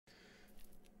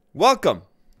Welcome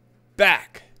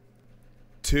back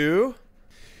to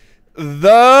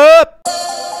the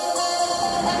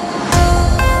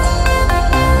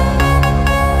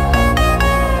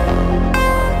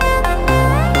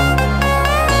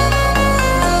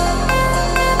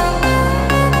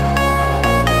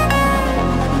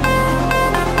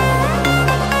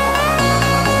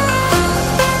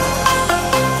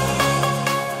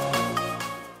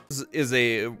is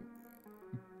a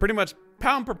pretty much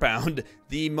pound per pound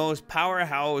the most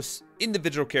powerhouse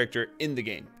individual character in the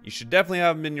game. You should definitely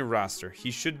have him in your roster. He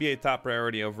should be a top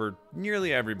priority over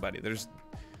nearly everybody.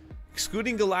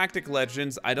 Excluding Galactic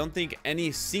Legends, I don't think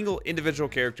any single individual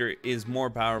character is more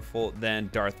powerful than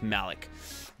Darth Malak.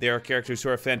 They are characters who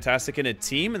are fantastic in a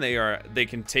team, and they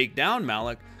can take down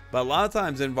Malak, but a lot of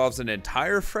times it involves an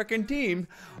entire freaking team,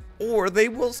 or they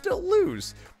will still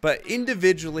lose. But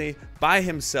individually, by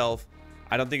himself,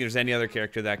 I don't think there's any other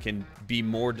character that can be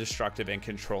more destructive and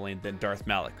controlling than Darth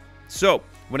Malak. So,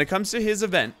 when it comes to his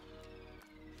event,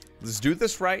 let's do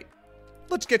this right.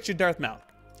 Let's get you Darth Malak.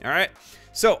 All right?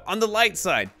 So, on the light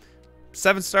side,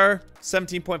 7-star,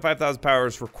 17.5 thousand power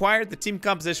is required. The team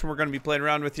composition we're going to be playing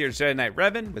around with here is Jedi Knight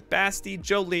Revan with Basti,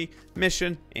 Jolee,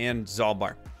 Mission, and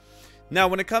Zalbar. Now,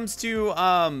 when it comes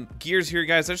to gears here,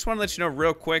 guys, I just want to let you know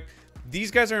real quick,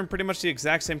 these guys are in pretty much the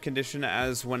exact same condition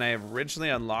as when I originally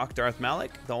unlocked Darth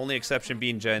Malak. The only exception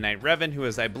being Jedi Knight Revan, who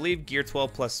is, I believe, Gear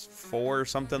 12 plus 4 or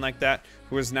something like that,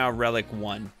 who is now Relic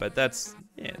 1. But that's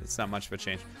not much of a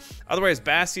change. Otherwise,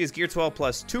 Basti is Gear 12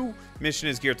 plus 2, Mission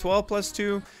is Gear 12 plus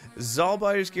 2,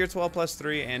 Zalbar is Gear 12 plus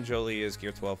 3, and Jolee is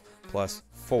Gear 12 plus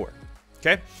 4.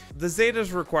 Okay, the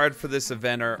Zetas required for this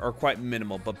event are quite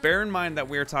minimal, but bear in mind that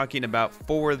we're talking about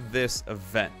for this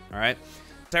event, all right?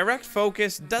 Direct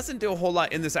focus doesn't do a whole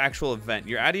lot in this actual event.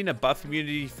 You're adding a buff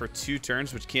immunity for 2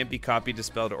 turns, which can't be copied,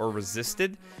 dispelled, or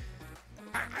resisted.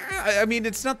 I mean,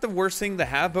 it's not the worst thing to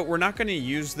have, but we're not going to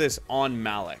use this on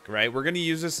Malak, right? We're going to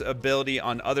use this ability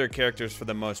on other characters for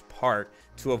the most part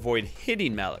to avoid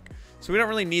hitting Malak. So we don't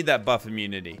really need that buff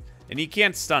immunity. And he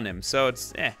can't stun him, so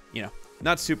it's, you know,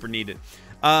 not super needed.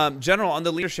 General, on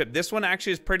the leadership, this one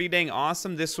actually is pretty dang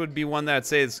awesome. This would be one that I'd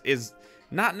say is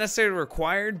not necessarily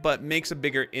required, but makes a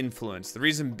bigger influence. The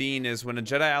reason being is when a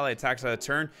Jedi ally attacks out of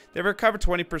turn, they recover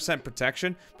 20%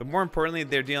 protection, but more importantly,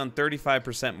 they're dealing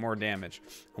 35% more damage.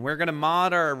 And we're going to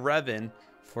mod our Revan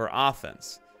for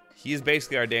offense. He is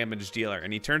basically our damage dealer,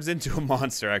 and he turns into a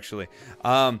monster, actually.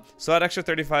 So that extra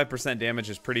 35% damage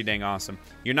is pretty dang awesome.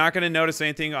 You're not going to notice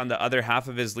anything on the other half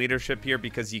of his leadership here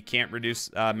because you can't reduce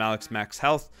Malak's max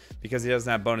health because he doesn't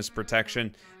have bonus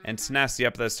protection, and Tenacity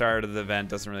up at the start of the event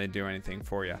doesn't really do anything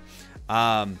for you.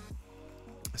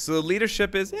 So the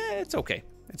leadership is, it's okay.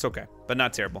 It's okay, but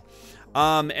not terrible.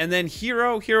 And then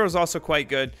Hero is also quite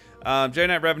good. Jedi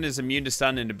Knight Revan is immune to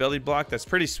stun and ability block. That's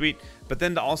pretty sweet. But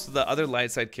then also the other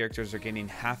light side characters are getting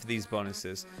half of these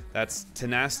bonuses. That's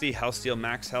Tenacity, Health Steal,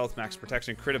 Max Health, Max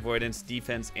Protection, Crit Avoidance,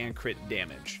 Defense, and Crit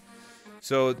Damage.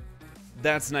 So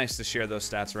that's nice to share those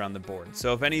stats around the board.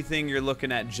 So if anything, you're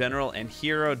looking at General and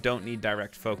Hero don't need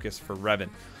direct focus for Revan.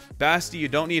 Basti, you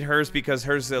don't need hers because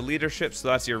hers is a leadership, so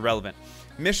that's irrelevant.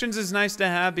 Missions is nice to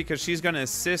have because she's going to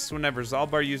assist whenever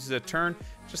Zalbar uses a turn.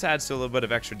 Just adds to a little bit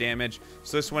of extra damage.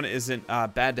 So this one isn't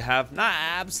bad to have. Not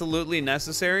absolutely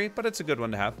necessary, but it's a good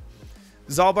one to have.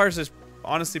 Zalbar's is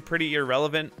honestly pretty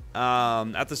irrelevant.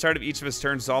 At the start of each of his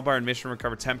turns, Zalbar and Mission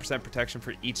recover 10% protection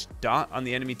for each dot on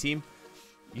the enemy team.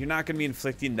 You're not going to be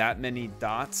inflicting that many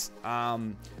dots.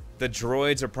 The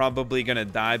droids are probably going to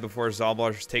die before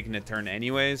Zalbar's taking a turn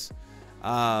anyways.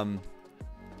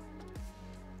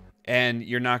 And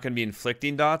you're not going to be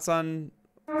inflicting dots on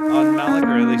Malak,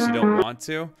 or at least you don't want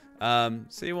to.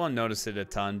 So you won't notice it a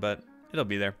ton, but it'll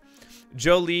be there.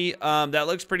 Jolee, that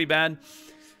looks pretty bad.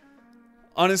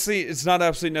 Honestly, it's not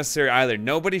absolutely necessary either.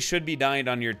 Nobody should be dying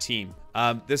on your team.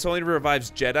 This only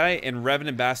revives Jedi, and Revan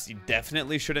and Basti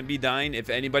definitely shouldn't be dying. If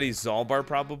anybody, Zalbar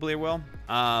probably will.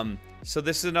 So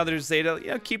this is another Zeta.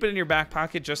 Yeah, keep it in your back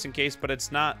pocket just in case, but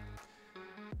it's not...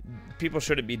 People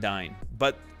shouldn't be dying.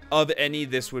 But of any,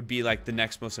 this would be like the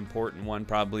next most important one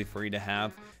probably for you to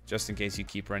have, just in case you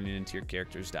keep running into your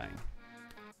characters dying.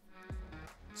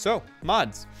 So,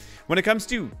 mods. When it comes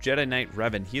to Jedi Knight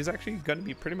Revan, he is actually going to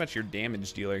be pretty much your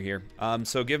damage dealer here.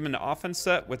 So give him an offense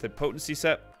set with a potency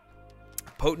set.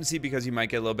 Potency because you might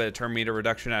get a little bit of turn meter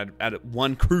reduction at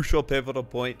one crucial pivotal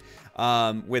point.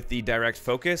 with the direct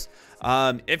focus.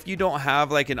 If you don't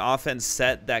have like an offense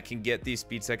set that can get these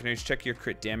speed secondaries, check your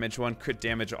crit damage one. Crit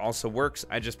damage also works.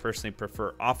 I just personally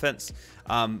prefer offense,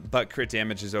 but crit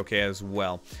damage is okay as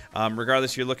well.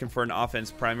 Regardless, you're looking for an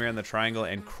offense primary on the triangle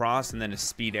and cross, and then a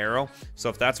speed arrow. So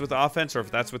if that's with offense or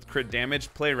if that's with crit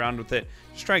damage, play around with it.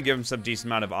 Just try and give him some decent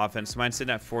amount of offense. Mine's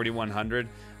sitting at 4,100.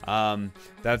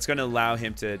 That's going to allow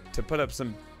him to put up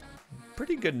some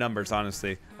pretty good numbers,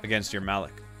 honestly, against your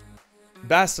Malak.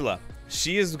 Bastila.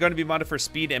 She is going to be modded for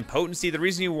speed and potency. The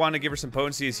reason you want to give her some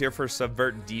potency is here for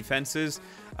subvert defenses.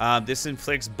 This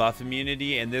inflicts buff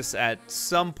immunity, and this at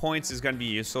some points is going to be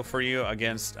useful for you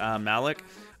against Malak.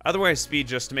 Otherwise, speed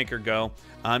just to make her go.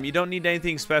 You don't need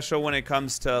anything special when it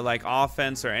comes to like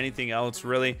offense or anything else,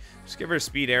 really. Just give her a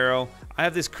speed arrow. I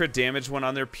have this crit damage one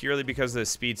on there purely because of the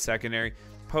speed secondary.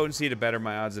 Potency to better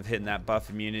my odds of hitting that buff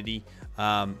immunity.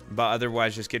 But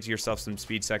otherwise, just get yourself some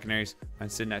speed secondaries. I'm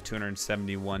sitting at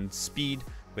 271 speed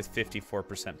with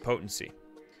 54% potency.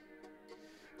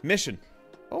 Mission.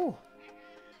 Oh.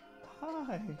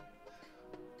 Hi.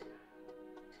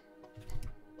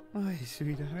 Hi,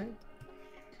 sweetheart.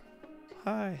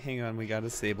 Hi. Hang on, we got a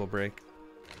sable break.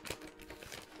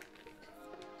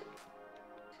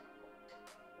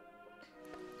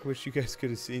 I wish you guys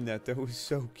could have seen that. That was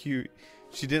so cute.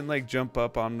 She didn't like jump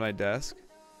up on my desk.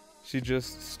 She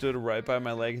just stood right by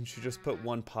my leg and she just put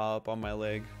one paw up on my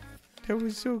leg. That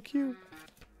was so cute.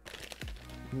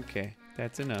 Okay,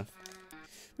 that's enough.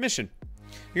 Mission.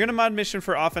 You're gonna mod mission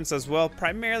for offense as well,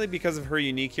 primarily because of her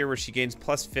unique here where she gains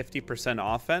plus 50%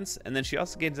 offense, and then she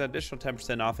also gains an additional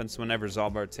 10% offense whenever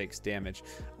Zalbar takes damage.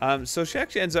 So she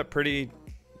actually ends up pretty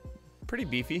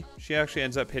beefy. She actually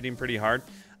ends up hitting pretty hard.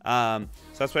 So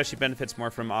that's why she benefits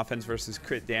more from offense versus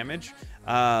crit damage.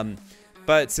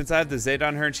 But since I have the Zed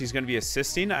on her and she's going to be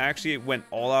assisting, I actually went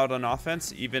all out on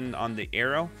offense, even on the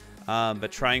arrow,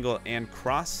 but triangle and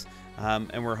cross.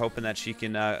 And we're hoping that she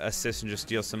can assist and just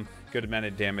deal some good amount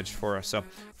of damage for us. So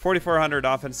 4,400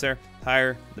 offense there.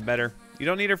 Higher, the better. You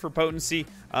don't need her for potency.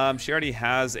 She already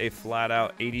has a flat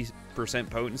out 80%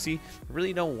 potency. I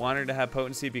really don't want her to have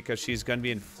potency because she's going to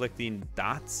be inflicting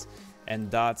dots. And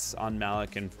dots on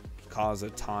Malak can cause a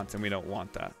taunt, and we don't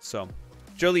want that. So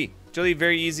Jolie,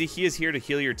 very easy. He is here to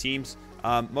heal your teams.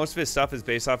 Most of his stuff is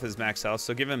based off his max health,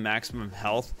 so give him maximum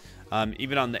health.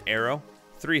 Even on the arrow,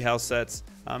 3 health sets.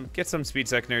 Get some speed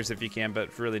secondaries if you can,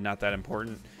 but really not that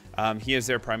important. He is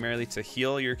there primarily to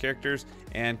heal your characters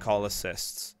and call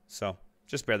assists. So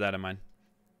just bear that in mind.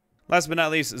 Last but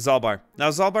not least, Zalbar. Now,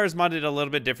 Zalbar is modded a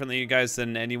little bit differently, you guys,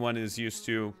 than anyone is used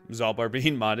to Zalbar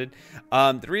being modded.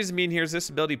 The reason being here is this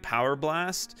ability, Power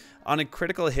Blast. On a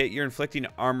critical hit, you're inflicting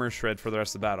Armor Shred for the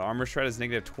rest of the battle. Armor Shred is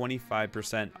negative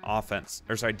 25% offense,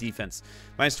 or sorry, defense.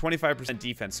 Minus 25%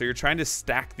 defense. So you're trying to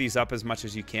stack these up as much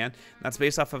as you can. That's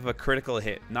based off of a critical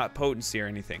hit, not potency or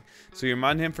anything. So you're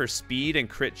modding him for speed and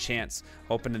crit chance,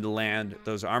 hoping to land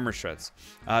those Armor Shreds.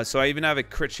 So I even have a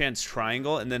crit chance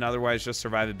triangle, and then otherwise just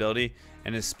survivability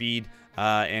and a speed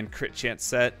and crit chance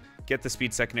set. Get the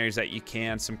speed secondaries that you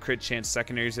can, some crit chance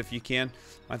secondaries if you can.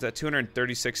 Mine's at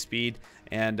 236 speed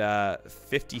and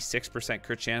 56%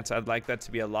 crit chance. I'd like that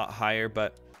to be a lot higher,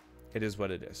 but it is what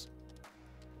it is.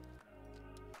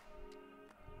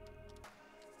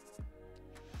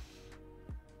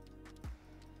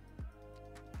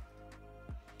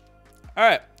 All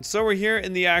right, so we're here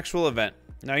in the actual event.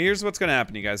 Now here's what's going to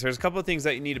happen, you guys. There's a couple of things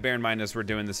that you need to bear in mind as we're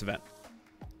doing this event.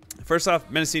 First off,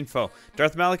 menacing foe.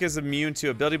 Darth Malak is immune to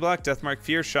ability block, death mark,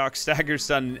 fear, shock, stagger,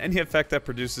 stun, and any effect that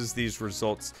produces these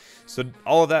results. So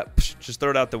all of that, just throw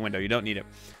it out the window. You don't need it.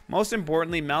 Most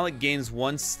importantly, Malak gains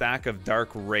 1 stack of dark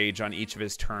rage on each of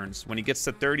his turns. When he gets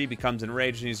to 30, he becomes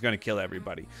enraged and he's going to kill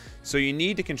everybody. So you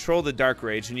need to control the dark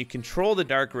rage, and you control the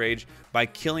dark rage by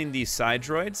killing these side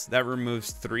droids. That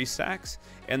removes 3 stacks,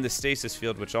 and the stasis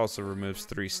field, which also removes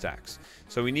 3 stacks.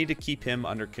 So we need to keep him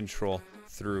under control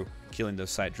through killing those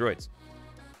side droids.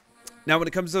 Now, when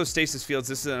it comes to those stasis fields,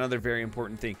 this is another very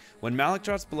important thing. When Malak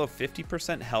drops below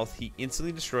 50% health, he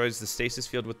instantly destroys the stasis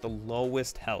field with the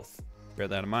lowest health. Bear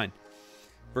that in mind.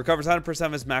 Recovers 100%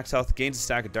 of his max health, gains a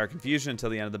stack of Dark Confusion until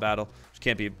the end of the battle, which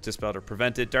can't be dispelled or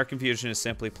prevented. Dark Confusion is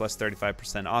simply plus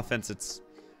 35% offense. It's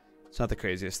not the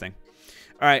craziest thing.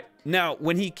 All right, now,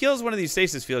 when he kills one of these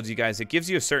stasis fields, you guys, it gives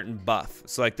you a certain buff.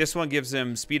 So, like, this one gives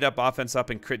him speed up, offense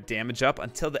up, and crit damage up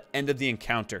until the end of the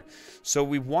encounter. So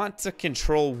we want to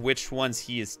control which ones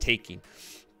he is taking.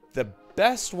 The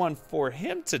best one for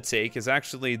him to take is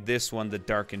actually this one, the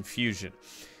Dark Infusion.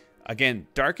 Again,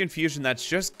 Dark Infusion, that's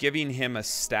just giving him a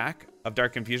stack of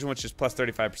Dark Infusion, which is plus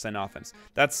 35% offense.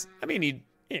 That's, I mean,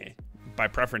 by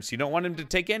preference, you don't want him to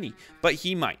take any, but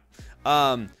he might.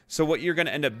 So what you're going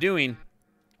to end up doing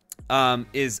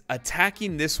is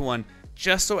attacking this one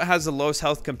just so it has the lowest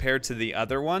health compared to the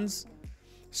other ones,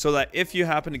 so that if you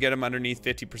happen to get him underneath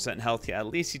 50% health, at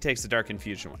least he takes the Dark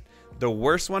Infusion one. The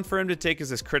worst one for him to take is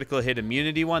this critical hit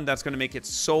immunity one. That's going to make it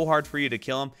so hard for you to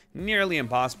kill him, nearly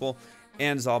impossible,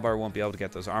 and Zalbar won't be able to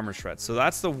get those armor shreds. So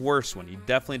that's the worst one. You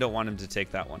definitely don't want him to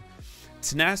take that one.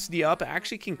 Tenacity Up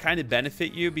actually can kind of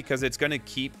benefit you because it's going to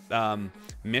keep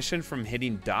Mission from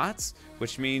hitting dots,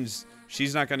 which means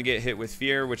she's not going to get hit with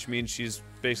fear, which means she's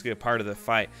basically a part of the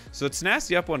fight. So the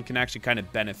Tenacity Up one can actually kind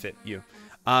of benefit you.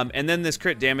 And then this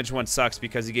crit damage one sucks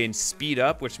because he gains speed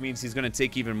up, which means he's going to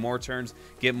take even more turns,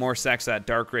 get more stacks of that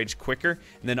Dark Rage quicker.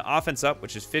 And then offense up,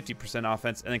 which is 50%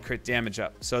 offense, and then crit damage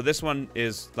up. So this one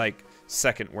is like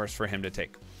second worst for him to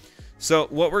take. So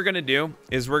what we're going to do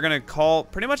is we're going to call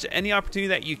pretty much any opportunity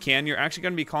that you can. You're actually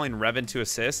going to be calling Revan to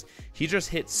assist. He just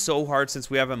hit so hard since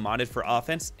we have him modded for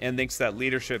offense. And thanks to that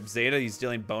leadership Zeta, he's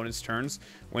dealing bonus turns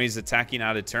when he's attacking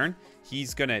out of turn. He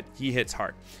hits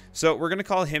hard. So we're going to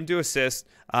call him to assist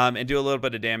and do a little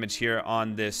bit of damage here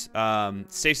on this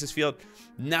stasis field.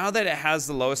 Now that it has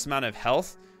the lowest amount of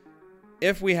health,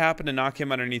 if we happen to knock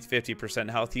him underneath 50%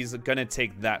 health, he's going to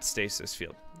take that stasis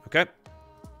field. Okay?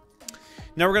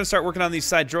 Now we're going to start working on these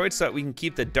side droids so that we can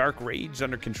keep the Dark Rage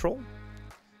under control.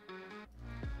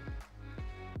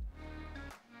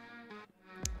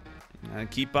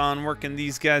 Keep on working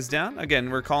these guys down. Again,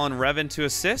 we're calling Revan to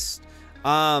assist.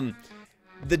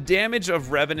 The damage of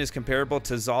Revan is comparable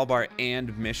to Zalbar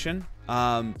and Mission.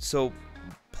 So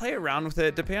play around with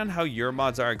it. Depending on how your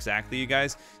mods are exactly, you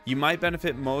guys. You might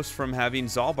benefit most from having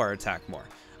Zalbar attack more.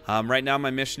 Right now,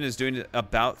 my Mission is doing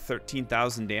about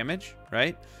 13,000 damage,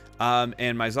 right?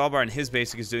 And my Zalbar and his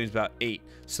basic is doing about 8.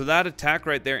 So that attack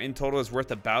right there in total is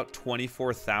worth about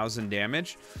 24,000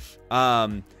 damage.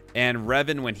 And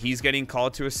Revan, when he's getting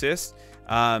called to assist,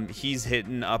 he's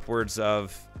hitting upwards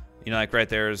of, you know, like right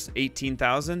there is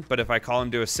 18,000. But if I call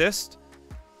him to assist,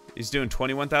 he's doing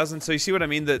 21,000. So you see what I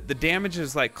mean? The damage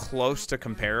is like close to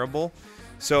comparable.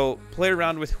 So play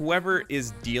around with whoever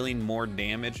is dealing more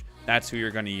damage. That's who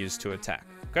you're going to use to attack.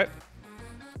 Okay.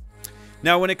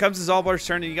 Now, when it comes to Zalbar's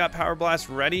turn and you got Power Blast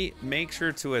ready, make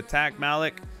sure to attack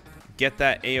Malak. Get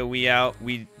that AoE out.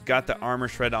 We got the armor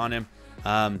shred on him.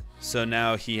 So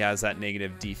now he has that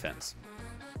negative defense.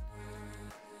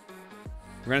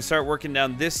 We're going to start working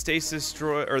down this stasis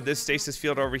droid, or this stasis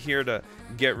field over here to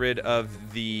get rid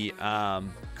of the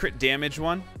crit damage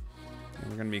one.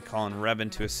 And we're going to be calling Revan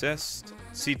to assist.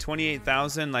 See,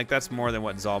 28,000, like that's more than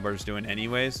what Zalbar's doing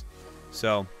anyways.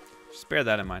 So just bear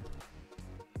that in mind.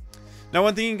 Now,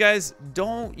 one thing, guys,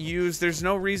 don't use, there's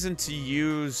no reason to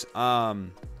use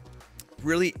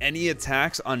really any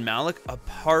attacks on Malak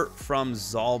apart from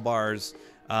Zalbar's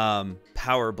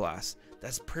Power Blast.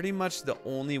 That's pretty much the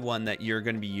only one that you're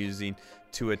going to be using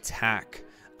to attack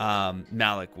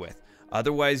Malak with.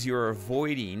 Otherwise, you're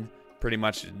avoiding pretty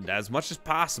much as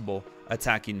possible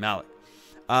attacking Malak.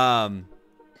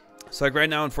 So like right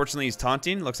now, unfortunately, he's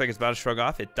taunting. Looks like it's about to shrug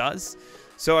off. It does.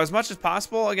 So as much as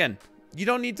possible, again, you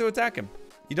don't need to attack him.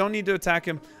 You don't need to attack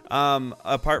him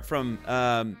apart from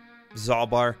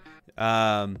Zalbar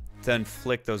to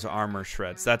inflict those armor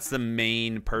shreds. That's the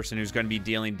main person who's going to be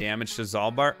dealing damage to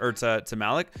Zalbar or to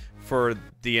Malak for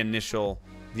the initial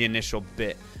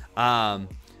bit.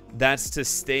 That's to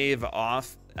stave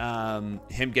off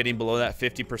him getting below that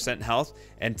 50% health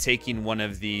and taking one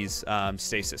of these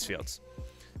stasis fields.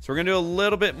 So we're going to do a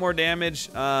little bit more damage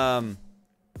to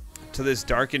this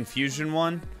Dark Infusion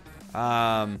one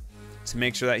to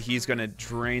make sure that he's going to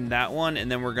drain that one.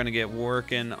 And then we're going to get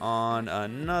working on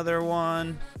another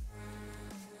one.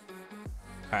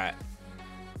 All right.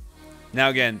 Now,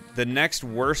 again, the next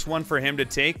worst one for him to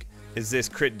take is this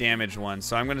crit damage one.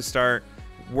 So I'm going to start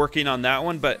working on that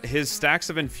one. But his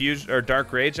stacks of Infusion or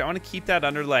Dark Rage, I want to keep that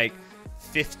under like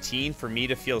 15 for me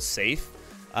to feel safe.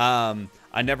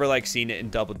 I never like seeing it in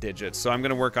double digits. So I'm going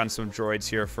to work on some droids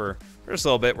here for just a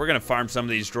little bit. We're going to farm some of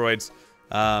these droids.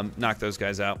 Knock those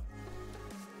guys out.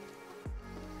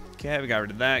 Okay, we got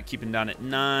rid of that. Keep him down at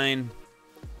 9.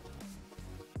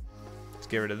 Let's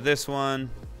get rid of this one.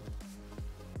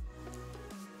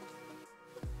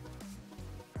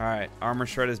 All right, armor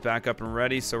shred is back up and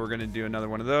ready, so we're going to do another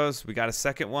one of those. We got a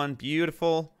second one.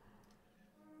 Beautiful.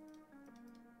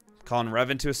 Calling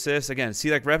Revan to assist. Again,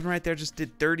 see, like Revan right there just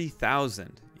did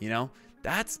 30,000. You know,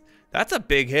 that's a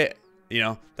big hit. You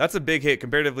know, that's a big hit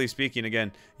comparatively speaking.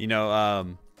 Again, you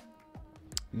know,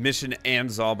 Mission and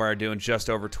Zalbar are doing just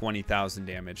over 20,000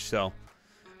 damage. So,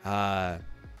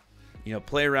 you know,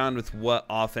 play around with what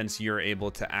offense you're able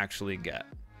to actually get.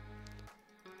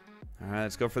 All right,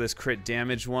 let's go for this crit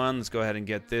damage one. Let's go ahead and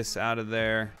get this out of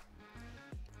there.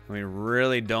 We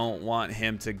really don't want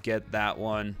him to get that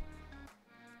one.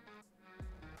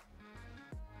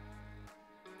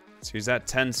 So he's at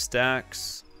 10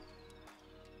 stacks.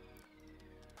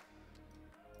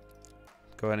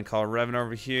 Go ahead and call Revan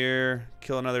over here.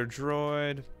 Kill another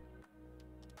droid.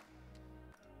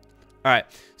 Alright,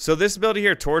 so this ability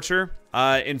here, Torture,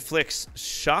 inflicts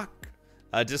shock.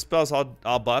 Dispels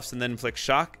all buffs and then inflicts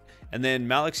shock. And then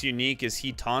Malak's unique is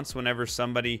he taunts whenever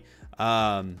somebody...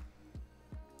 wait,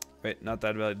 not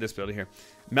that ability, this ability here.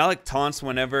 Malak taunts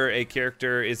whenever a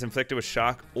character is inflicted with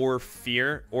shock or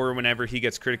fear, or whenever he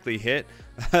gets critically hit,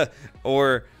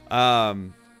 or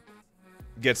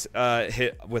gets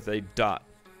hit with a dot.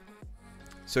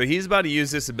 So he's about to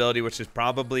use this ability, which is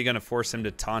probably going to force him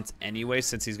to taunt anyway,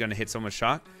 since he's going to hit someone with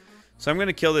shock. So I'm going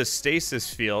to kill this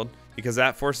stasis field, because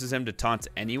that forces him to taunt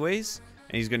anyways.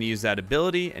 And he's going to use that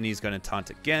ability, and he's going to taunt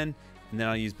again. And then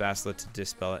I'll use Basilisk to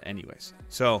dispel it anyways.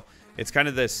 So it's kind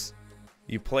of this,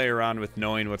 you play around with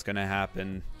knowing what's going to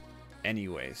happen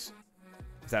anyways.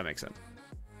 If that makes sense.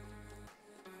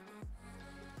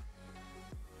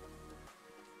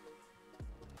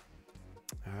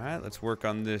 Alright, let's work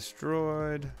on this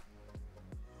droid.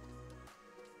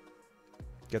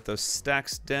 Get those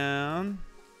stacks down.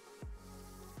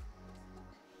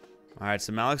 Alright,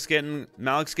 so Malak's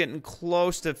getting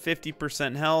close to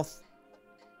 50% health.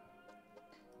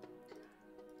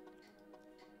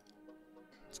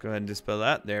 Let's go ahead and dispel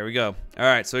that. There we go.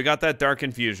 Alright, so we got that Dark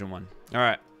Infusion one.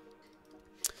 Alright.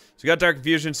 So we got Dark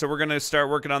Infusion, so we're going to start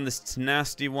working on this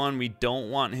Tenacity one. We don't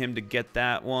want him to get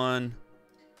that one.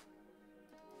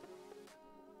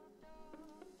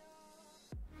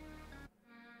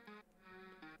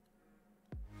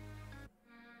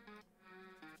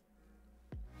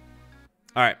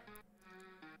 All right.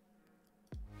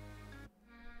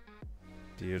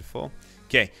 Beautiful.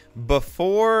 Okay.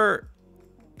 Before,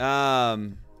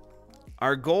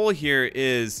 our goal here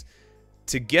is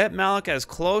to get Malak as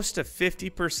close to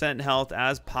 50% health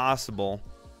as possible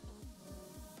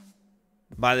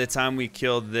by the time we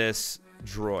kill this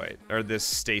droid, or this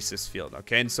stasis field.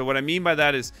 Okay. And so what I mean by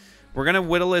that is we're going to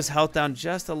whittle his health down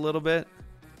just a little bit.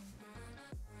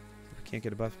 We can't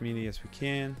get a buff immunity. Yes, we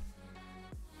can.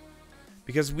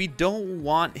 Because we don't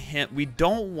want him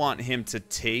to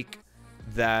take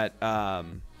that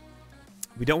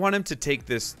we don't want him to take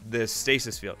this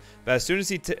stasis field. But as soon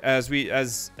as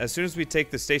we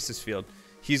take the stasis field,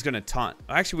 he's going to taunt.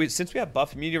 Actually, since we have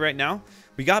buff immunity right now,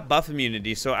 we got buff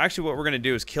immunity. So actually what we're going to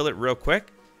do is kill it real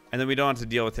quick, and then we don't have to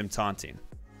deal with him taunting.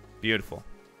 Beautiful.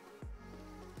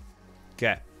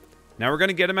 Okay. Now we're going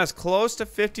to get him as close to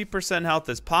 50% health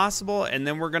as possible, and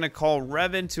then we're going to call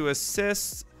Revan to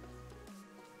assist.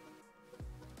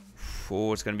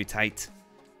 Oh, it's going to be tight.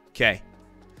 Okay.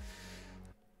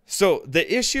 So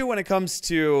the issue when it comes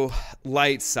to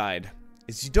light side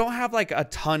is you don't have like a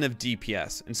ton of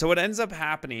DPS. And so what ends up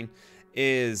happening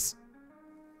is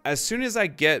as soon as I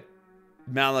get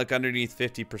Malak underneath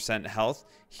 50% health,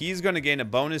 he's going to gain a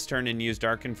bonus turn and use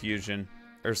Dark Infusion.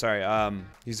 Or sorry,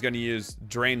 he's going to use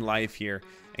Drain Life here.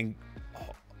 And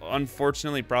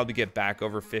unfortunately probably get back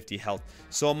over 50 health.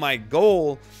 So my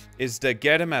goal is to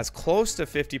get him as close to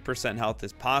 50% health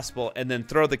as possible, and then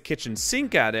throw the kitchen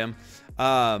sink at him,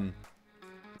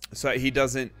 so he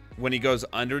doesn't, when he goes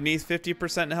underneath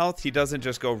 50% health, he doesn't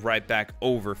just go right back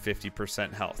over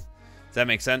 50% health. Does that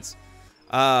make sense?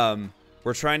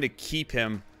 We're trying to keep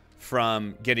him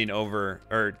from getting over,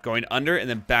 or going under and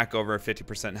then back over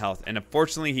 50% health, and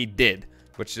unfortunately he did,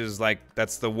 which is like,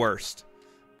 that's the worst.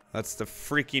 That's the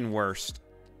freaking worst.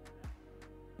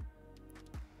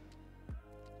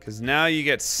 Because now you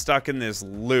get stuck in this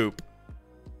loop.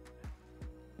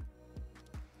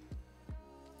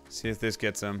 See if this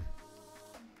gets him.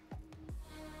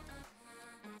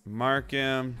 Mark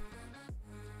him.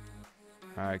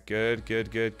 Alright, good, good,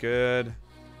 good, good.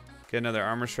 Get another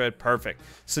armor shred. Perfect.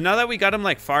 So now that we got him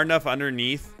like far enough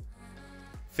underneath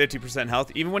 50%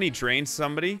 health, even when he drains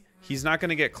somebody, he's not going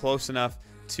to get close enough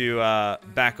to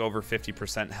back over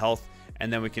 50% health,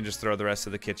 and then we can just throw the rest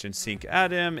of the kitchen sink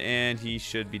at him, and he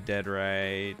should be dead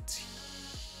right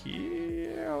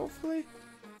here, hopefully.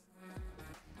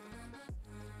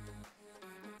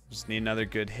 Just need another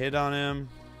good hit on him.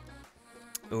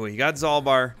 Oh, he got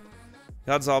Zalbar.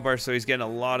 Got Zalbar, so he's getting a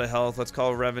lot of health. Let's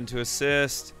call Revan to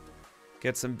assist.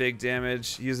 Get some big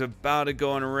damage. He's about to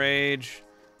go in rage.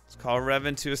 Let's call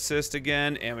Revan to assist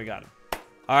again, and we got him.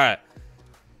 All right.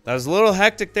 That was a little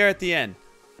hectic there at the end.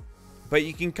 But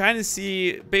you can kind of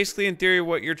see, basically in theory,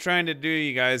 what you're trying to do,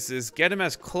 you guys, is get him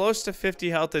as close to 50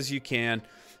 health as you can.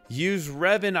 Use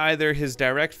Revan either his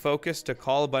direct focus to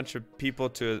call a bunch of people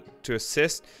to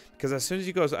assist, because as soon as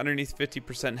he goes underneath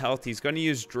 50% health, he's going to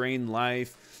use Drain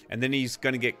Life, and then he's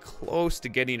going to get close to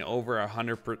getting over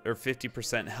 100 or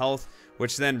 50% health,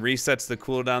 which then resets the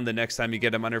cooldown the next time you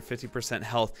get him under 50%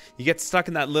 health. You get stuck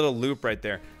in that little loop right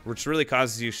there, which really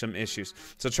causes you some issues.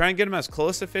 So try and get him as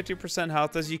close to 50%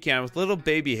 health as you can with little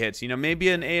baby hits, you know, maybe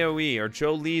an AoE or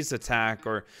Joe Lee's attack,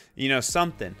 or, you know,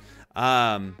 something.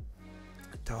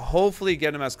 To hopefully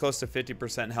get him as close to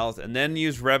 50% health, and then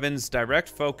use Revan's direct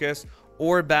focus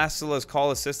or Basila's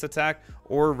call assist attack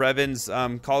or Revan's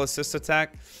call assist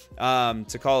attack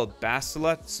to call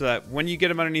Basila, so that when you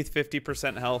get him underneath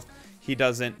 50% health, he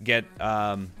doesn't get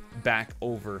back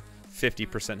over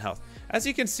 50% health. As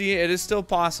you can see, it is still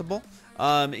possible.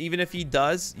 Even if he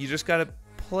does, you just got to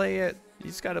play it. You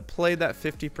just got to play that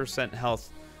 50%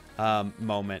 health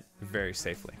moment very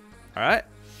safely. All right.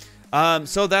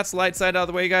 So that's light side out of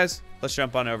the way, guys. Let's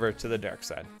jump on over to the dark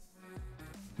side.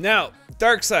 Now,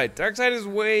 dark side. Dark side is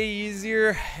way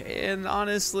easier, and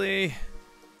honestly,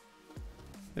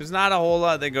 there's not a whole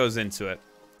lot that goes into it.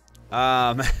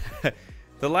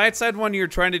 The light side one, you're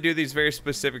trying to do these very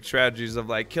specific strategies of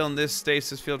like killing this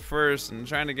stasis field first and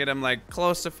trying to get him like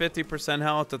close to 50%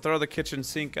 health to throw the kitchen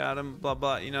sink at him, blah,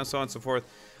 blah, you know, so on and so forth.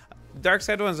 Dark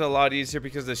side one's a lot easier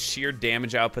because of the sheer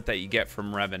damage output that you get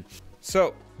from Revan.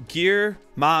 So, gear,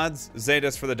 mods,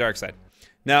 Zetas for the dark side.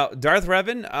 Now, Darth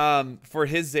Revan, for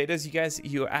his Zetas, you guys,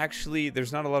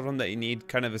 there's not a lot of them that you need.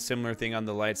 Kind of a similar thing on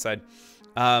the light side.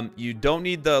 You don't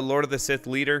need the Lord of the Sith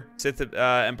leader. Sith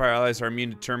Empire allies are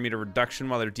immune to turn meter reduction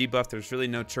while they're debuffed. There's really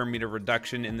no turn meter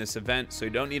reduction in this event, so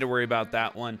you don't need to worry about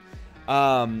that one.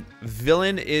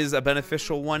 Villain is a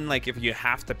beneficial one, like if you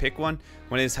have to pick one.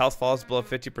 When his health falls below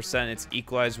 50%, it's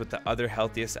equalized with the other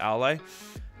healthiest ally.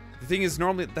 The thing is,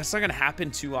 normally that's not going to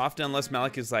happen too often unless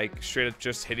Malak is like straight up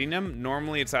just hitting him.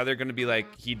 Normally it's either going to be like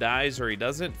he dies or he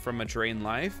doesn't from a drain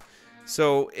life.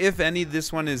 So if any,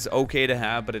 this one is okay to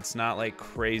have, but it's not like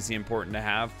crazy important to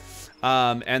have.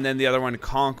 And then the other one,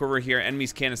 Conqueror here.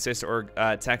 Enemies can't assist or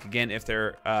attack again if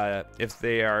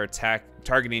they are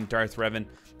targeting Darth Revan.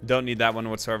 Don't need that one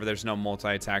whatsoever. There's no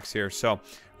multi-attacks here. So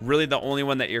really the only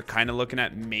one that you're kind of looking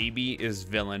at maybe is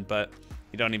Villain, but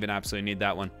you don't even absolutely need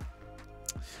that one.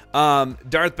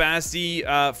 Darth Basti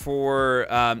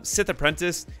for Sith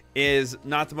Apprentice is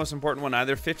not the most important one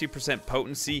either. 50%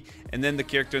 potency, and then the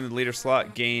character in the leader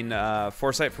slot gain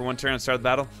foresight for 1 turn at start of the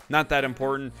battle. Not that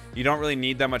important. You don't really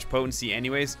need that much potency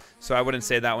anyways, so I wouldn't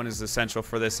say that one is essential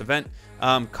for this event.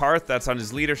 Karth, that's on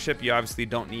his leadership. You obviously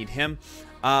don't need him.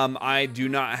 I do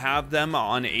not have them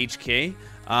on HK,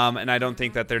 and I don't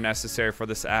think that they're necessary for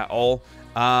this at all.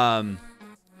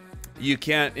 You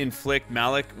can't inflict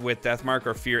Malak with Deathmark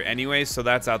or Fear anyways, so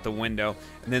that's out the window.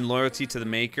 And then Loyalty to the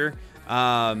Maker.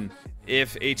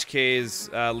 If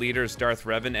HK's leader is Darth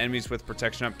Revan, enemies with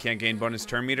protection up can't gain bonus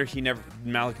turn meter.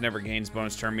 Malak never gains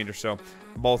bonus turn meter, so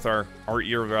both are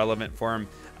irrelevant for him.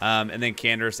 And then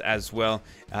Candace as well.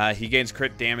 He gains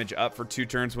crit damage up for 2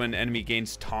 turns when enemy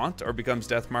gains taunt or becomes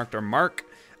Deathmarked or mark.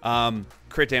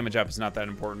 Crit damage up is not that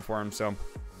important for him, so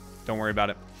don't worry about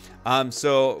it.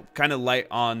 So kind of light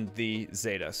on the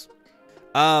Zetas.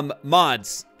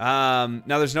 Mods. Now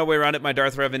there's no way around it. My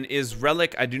Darth Revan is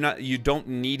Relic. You don't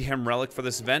need him Relic for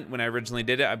this event. When I originally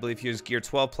did it, I believe he was gear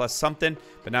 12 plus something,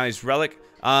 but now he's Relic.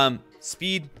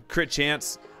 Speed, crit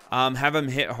chance. Have him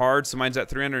hit hard. So mine's at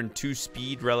 302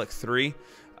 speed, Relic 3.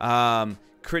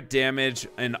 Crit damage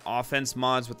and offense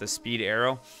mods with the speed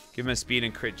arrow. Give him a speed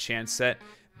and crit chance set.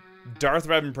 Darth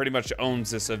Revan pretty much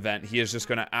owns this event. He is just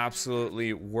going to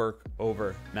absolutely work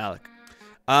over Malak.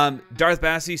 Darth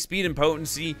Basti, speed and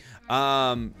potency.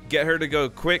 Get her to go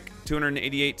quick,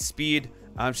 288 speed.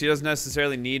 She doesn't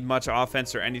necessarily need much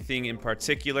offense or anything in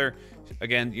particular.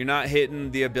 Again, you're not hitting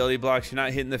the ability blocks. You're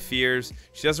not hitting the fears.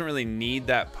 She doesn't really need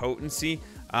that potency.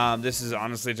 This is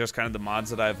honestly just kind of the mods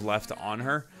that I've left on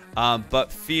her.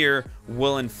 But fear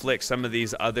will inflict some of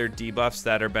these other debuffs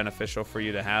that are beneficial for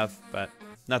you to have, but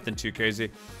nothing too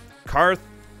crazy. Karth,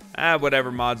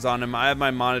 whatever mods on him. I have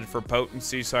mine modded for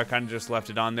potency, so I kind of just left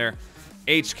it on there.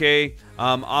 HK,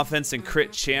 offense and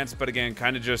crit chance, but again,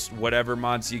 kind of just whatever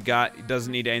mods you got. It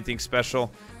doesn't need anything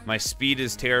special. My speed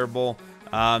is terrible.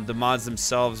 The mods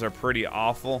themselves are pretty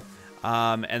awful.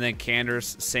 And then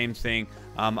Candace, same thing.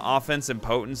 Offense and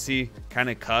potency, kind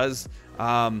of cuz.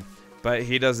 But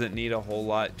he doesn't need a whole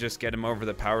lot. Just get him over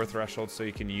the power threshold so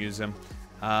you can use him.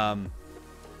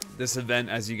 This event,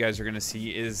 as you guys are going to see,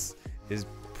 is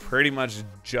pretty much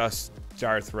just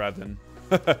Darth Revan.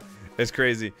 It's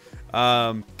crazy.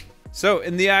 So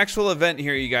in the actual event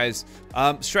here, you guys,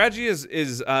 strategy is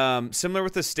similar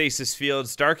with the stasis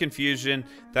fields. Dark Infusion,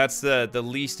 that's the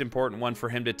least important one for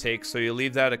him to take, so you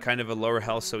leave that at kind of a lower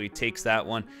health, so he takes that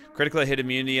one. Critical hit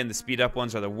immunity and the speed up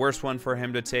ones are the worst one for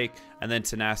him to take, and then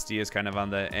tenacity is kind of on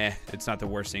the it's not the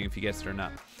worst thing if he gets it or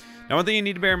not. Now, one thing you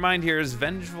need to bear in mind here is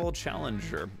Vengeful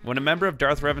Challenger. When a member of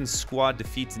Darth Revan's squad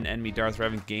defeats an enemy, Darth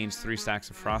Revan gains 3 stacks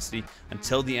of Ferocity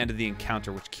until the end of the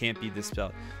encounter, which can't be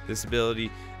dispelled. This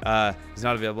ability is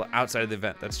not available outside of the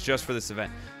event. That's just for this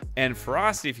event. And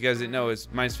Ferocity, if you guys didn't know, is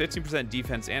minus 15%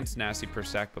 defense and tenacity per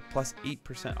stack, but plus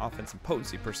 8% offense and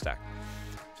potency per stack.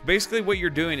 So basically what you're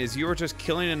doing is you are just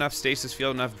killing enough stasis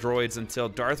field, enough droids until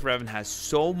Darth Revan has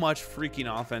so much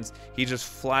freaking offense, he just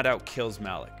flat out kills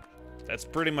Malak. That's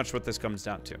pretty much what this comes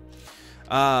down to.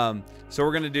 So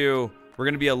we're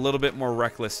gonna be a little bit more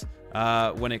reckless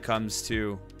when it comes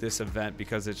to this event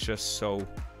because it's just so,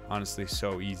 honestly,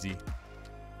 so easy.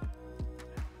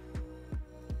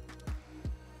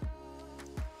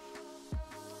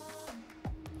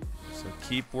 So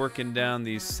keep working down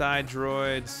these side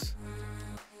droids.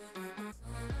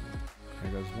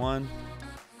 There goes one.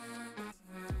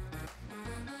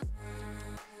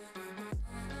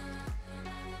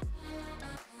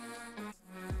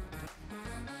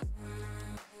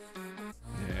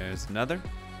 There's another.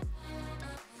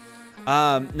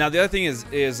 Now the other thing is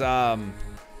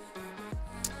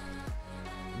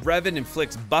Revan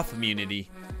inflicts buff immunity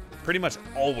pretty much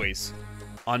always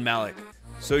on Malak,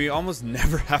 so you almost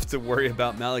never have to worry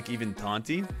about Malak even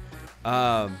taunting,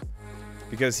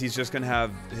 because he's just gonna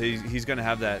have he's gonna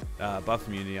have that buff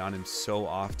immunity on him so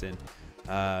often.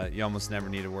 You almost never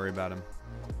need to worry about him.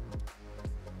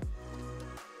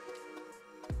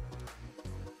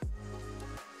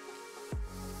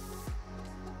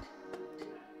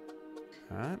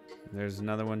 Alright, there's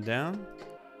another one down.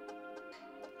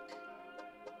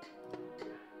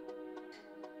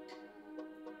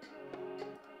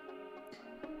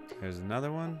 There's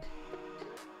another one.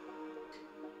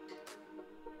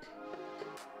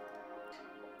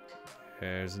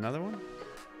 There's another one.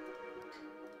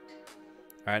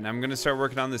 Alright, now I'm going to start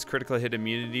working on this critical hit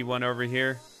immunity one over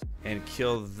here and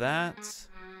kill that.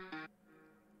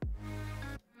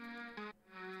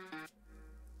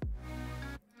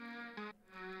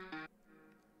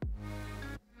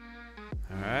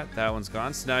 Alright, that one's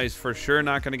gone. So now he's for sure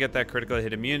not going to get that critical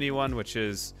hit immunity one, which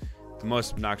is the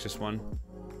most obnoxious one.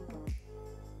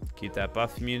 Keep that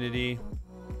buff immunity.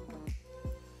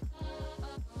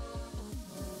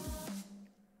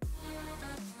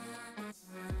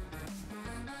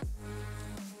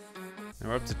 And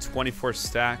we're up to 24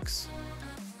 stacks.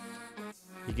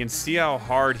 You can see how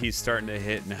hard he's starting to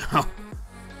hit now. I'm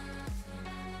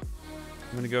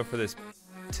going to go for this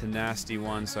tenacity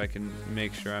one so I can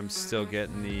make sure I'm still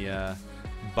getting the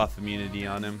buff immunity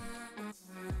on him.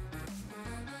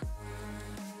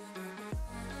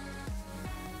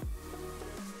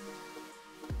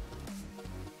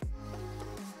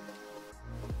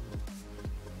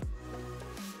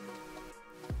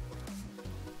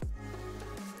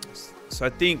 So I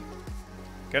think,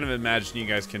 kind of imagine you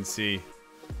guys can see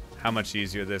how much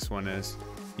easier this one is.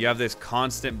 You have this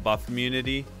constant buff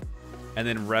immunity, and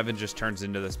then Revan just turns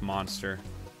into this monster.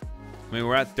 I mean,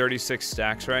 we're at 36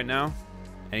 stacks right now,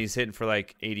 and he's hitting for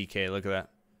like 80k. Look at that.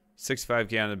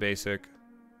 65k on the basic.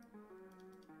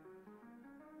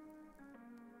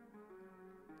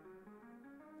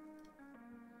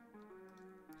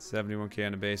 $71k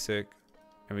on the basic.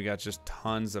 And we got just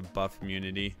tons of buff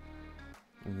immunity.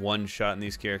 One shot in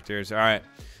these characters. Alright,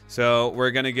 so we're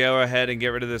going to go ahead and get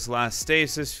rid of this last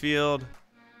stasis field.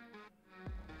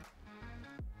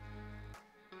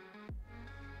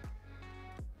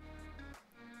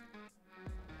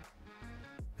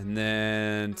 And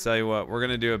then, tell you what, we're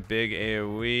going to do a big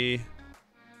AoE.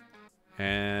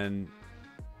 And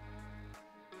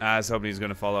I was hoping he's going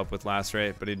to follow up with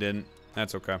Lacerate, but he didn't.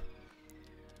 That's okay.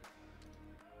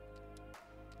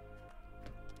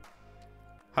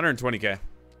 120k.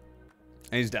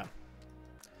 And he's down.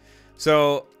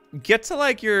 So get to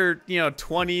like your,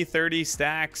 20, 30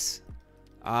 stacks.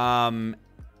 And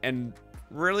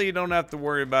really you don't have to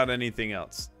worry about anything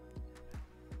else.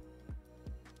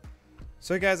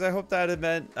 So guys, I hope that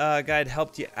event guide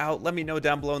helped you out. Let me know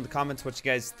down below in the comments what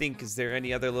you guys think. Is there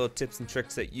any other little tips and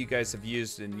tricks that you guys have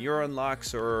used in your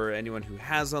unlocks, or anyone who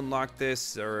has unlocked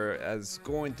this, or as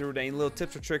going through any little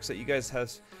tips or tricks that you guys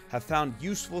have found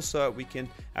useful, so that we can,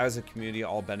 as a community,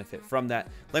 all benefit from that.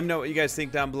 Let me know what you guys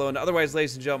think down below. And otherwise,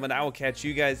 ladies and gentlemen, I will catch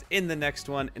you guys in the next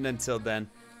one. And until then,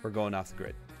 we're going off the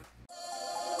grid.